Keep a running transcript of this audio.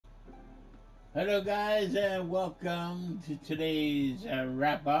Hello, guys, and welcome to today's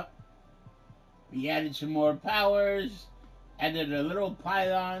wrap up. We added some more powers, added a little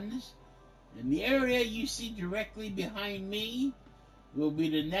pylons, and the area you see directly behind me will be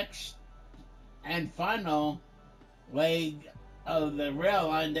the next and final leg of the rail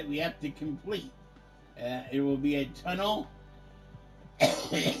line that we have to complete. It will be a tunnel,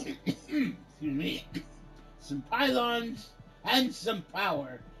 excuse me, some pylons, and some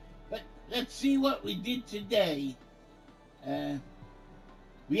power. But let's see what we did today. Uh,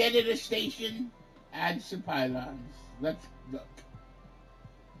 We entered a station, add some pylons. Let's look.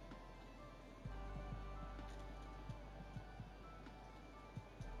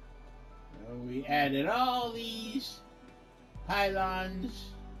 So we added all these pylons,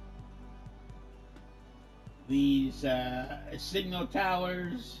 these signal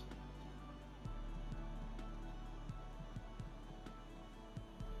towers,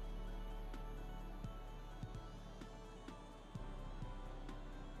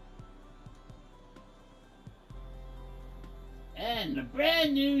 and a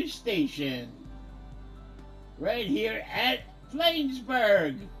brand new station right here at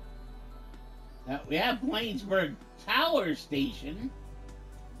Plainsburg. Now we have Plainsburg Tower Station,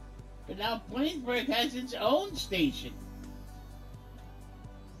 but now Plainsburg has its own station.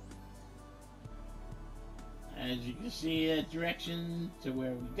 As you can see, the direction to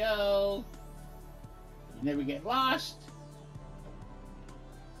where we go. You never get lost.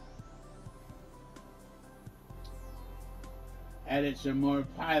 Added some more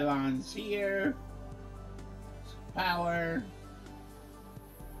pylons here. Some power.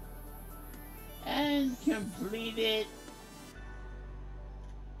 And completed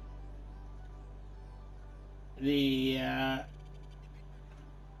the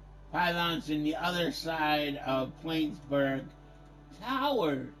pylons in the other side of Plainsburg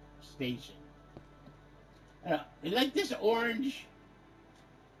Tower Station. You like this orange?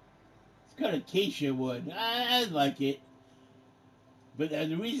 It's got acacia wood. I like it. But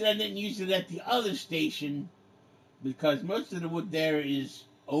the reason I didn't use it at the other station, because most of the wood there is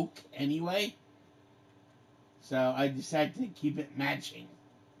oak anyway. So I decided to keep it matching.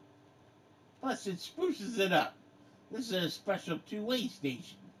 Plus, it spruces it up. This is a special two-way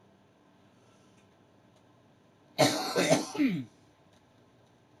station.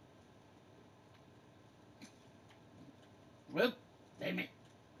 Whoop, damn it.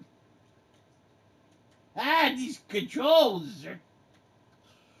 Ah, these controls are...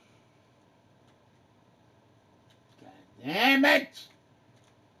 God damn it!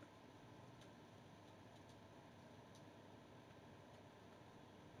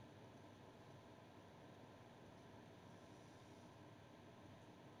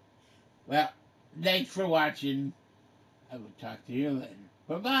 Well, thanks for watching. I will talk to you later.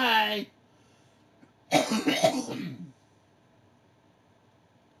 Bye-bye!